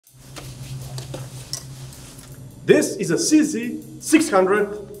This is a CZ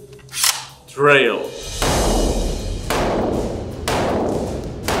 600 Trail.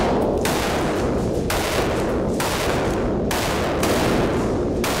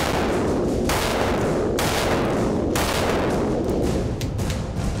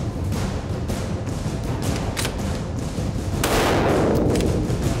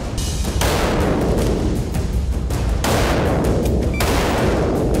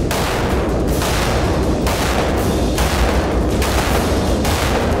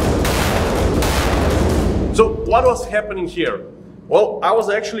 So what was happening here? Well, I was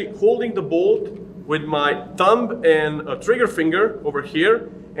actually holding the bolt with my thumb and a trigger finger over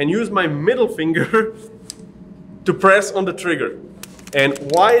here and use my middle finger to press on the trigger. And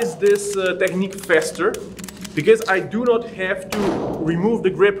why is this technique faster? Because I do not have to remove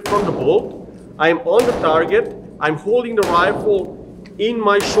the grip from the bolt. I'm on the target, I'm holding the rifle in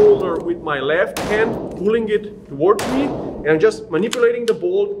my shoulder with my left hand, pulling it towards me, and I'm just manipulating the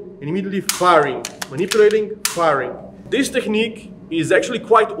bolt and immediately firing, manipulating, firing. This technique is actually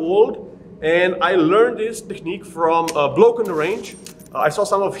quite old, and I learned this technique from a bloke on the range. I saw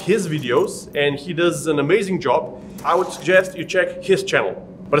some of his videos and he does an amazing job. I would suggest you check his channel.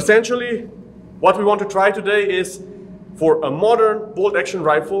 But essentially, what we want to try today is, for a modern bolt action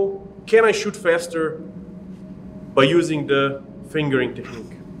rifle, can I shoot faster by using the fingering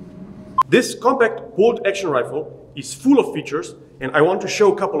technique? This compact bolt action rifle is full of features, and I want to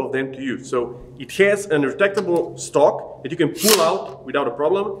show a couple of them to you. So it has an retractable stock that you can pull out without a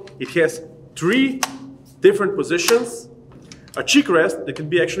problem. It has 3 different positions, a cheek rest that can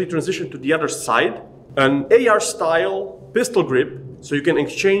be actually transitioned to the other side, an AR style pistol grip so you can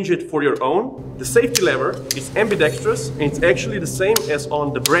exchange it for your own. The safety lever is ambidextrous and it's actually the same as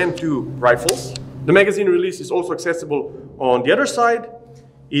on the brand new rifles. The magazine release is also accessible on the other side.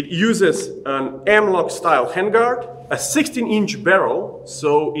 It uses an M-lock style handguard, a 16-inch barrel,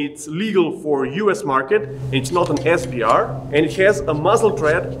 so it's legal for US market, and it's not an SBR, and it has a muzzle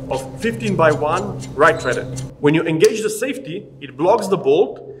thread of 15/1 right threaded. When you engage the safety, it blocks the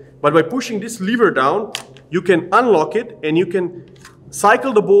bolt, but by pushing this lever down, you can unlock it and you can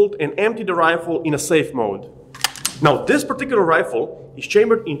cycle the bolt and empty the rifle in a safe mode. Now, this particular rifle is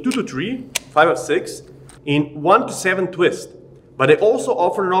chambered in 2-3, 5/6, in 1-7 twist. But they also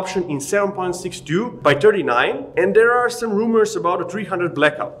offer an option in 7.62/39, and there are some rumors about a 300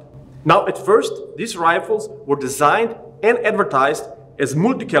 blackout. Now, at first, these rifles were designed and advertised as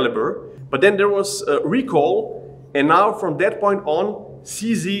multi-caliber, but then there was a recall, and now from that point on,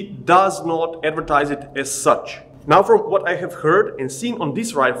 CZ does not advertise it as such. Now, from what I have heard and seen on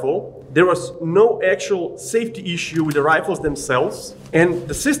this rifle, there was no actual safety issue with the rifles themselves, and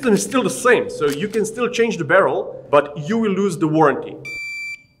the system is still the same, so you can still change the barrel, but you will lose the warranty.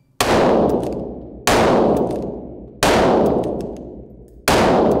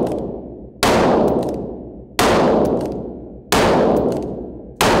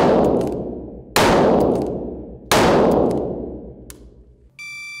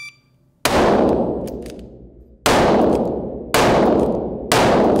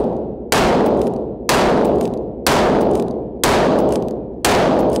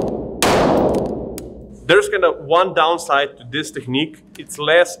 There's kind of one downside to this technique. It's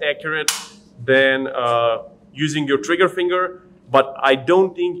less accurate than using your trigger finger, but I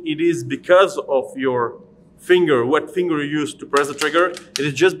don't think it is because of your finger, what finger you use to press the trigger. It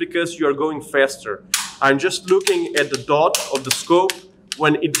is just because you are going faster. I'm just looking at the dot of the scope.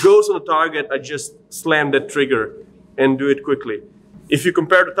 When it goes on the target, I just slam that trigger and do it quickly. If you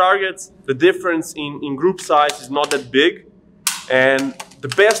compare the targets, the difference in group size is not that big. And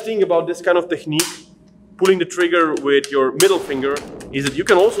the best thing about this kind of technique, pulling the trigger with your middle finger, is that you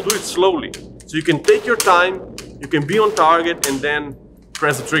can also do it slowly. So you can take your time, you can be on target and then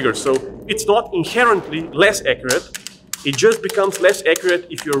press the trigger. So it's not inherently less accurate, it just becomes less accurate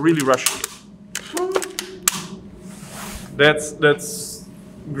if you're really rushing it. That's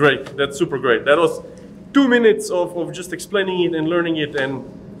great, that's super great. That was 2 minutes of just explaining it and learning it, and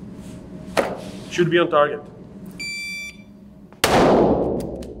should be on target.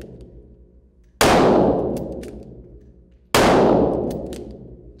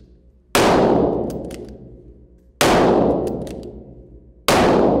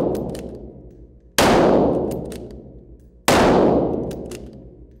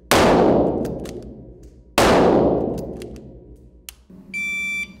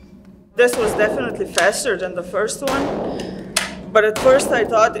 This was definitely faster than the first one, but at first I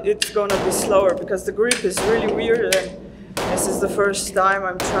thought it's gonna be slower because the grip is really weird and this is the first time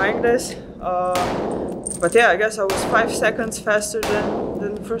I'm trying this. But yeah, I guess I was 5 seconds faster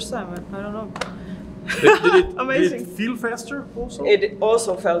than the first time. I don't know. Amazing. Did it feel faster also? It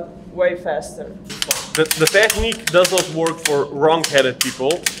also felt way faster. The technique does not work for wrong-headed people,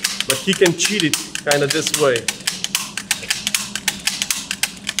 but he can cheat it kind of this way.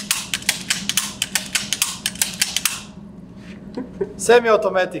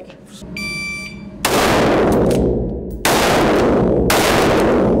 Semi-automatic.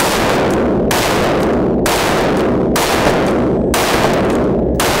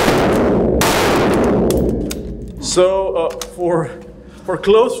 So for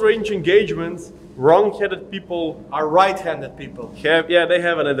close-range engagements, wrong-headed people Are right-handed people. they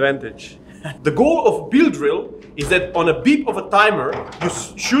have an advantage. The goal of build drill is that on a beep of a timer, you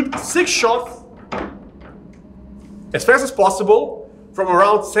shoot 6 shots as fast as possible from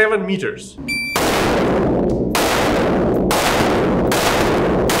around 7 meters.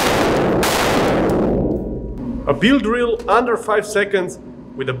 A build drill under 5 seconds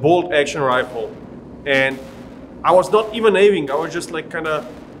with a bolt action rifle. And I was not even aiming, I was just like kind of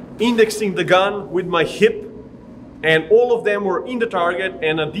indexing the gun with my hip, and all of them were in the target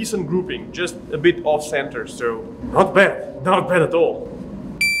and a decent grouping, just a bit off center, so not bad at all.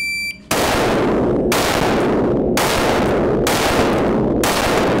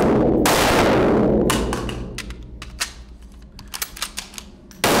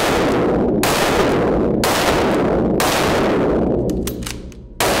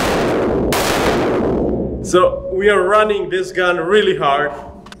 So we are running this gun really hard.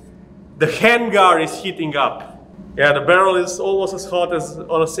 The handguard is heating up. Yeah, the barrel is almost as hot as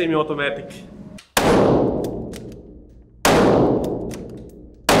on a semi-automatic.